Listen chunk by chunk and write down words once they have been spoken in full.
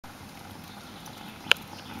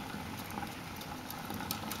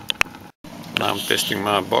Now I'm testing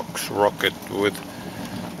my box rocket with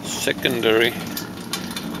secondary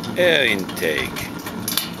air intake.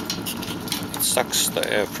 It sucks the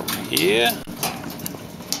air from here,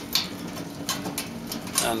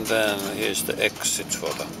 and then here's the exit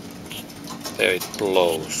for there it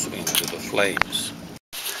blows into the flames.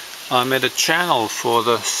 I made a channel for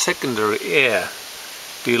the secondary air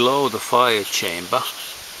below the fire chamber.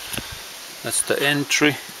 That's the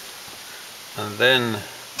entry, and then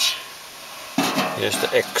here's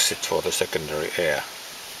the exit for the secondary air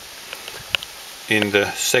in the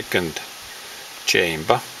second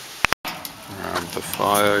chamber. And the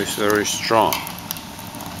fire is very strong.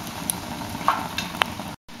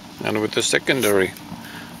 And with the secondary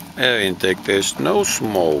air intake there's no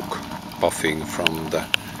smoke puffing from the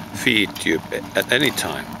feed tube at any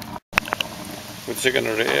time. With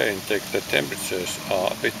secondary air intake the temperatures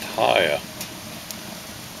are a bit higher.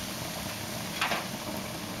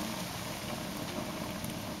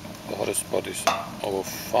 The hottest spot is over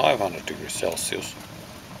 500 degrees Celsius.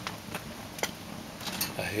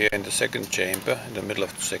 Here in the second chamber, in the middle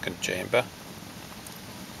of the second chamber,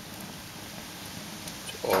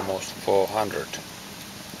 it's almost 400.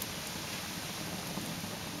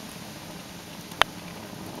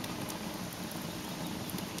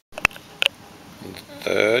 In the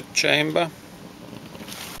third chamber,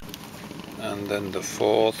 and then the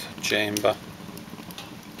fourth chamber.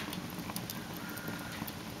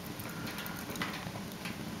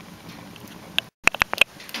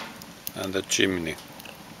 And the chimney.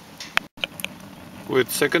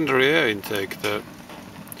 With secondary air intake the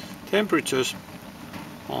temperatures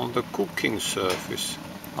on the cooking surface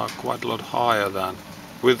are quite a lot higher than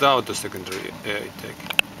without the secondary air intake.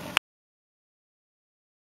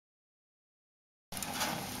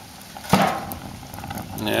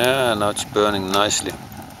 Yeah, now it's burning nicely.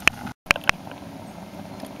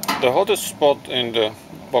 The hottest spot in the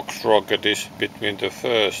box rocket is between the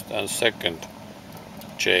first and second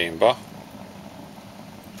chamber.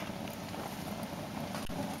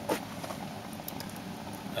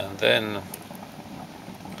 And then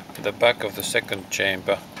the back of the second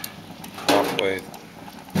chamber, halfway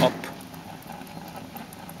up,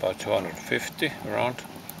 about 250 around.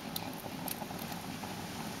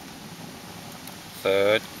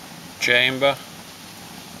 Third chamber,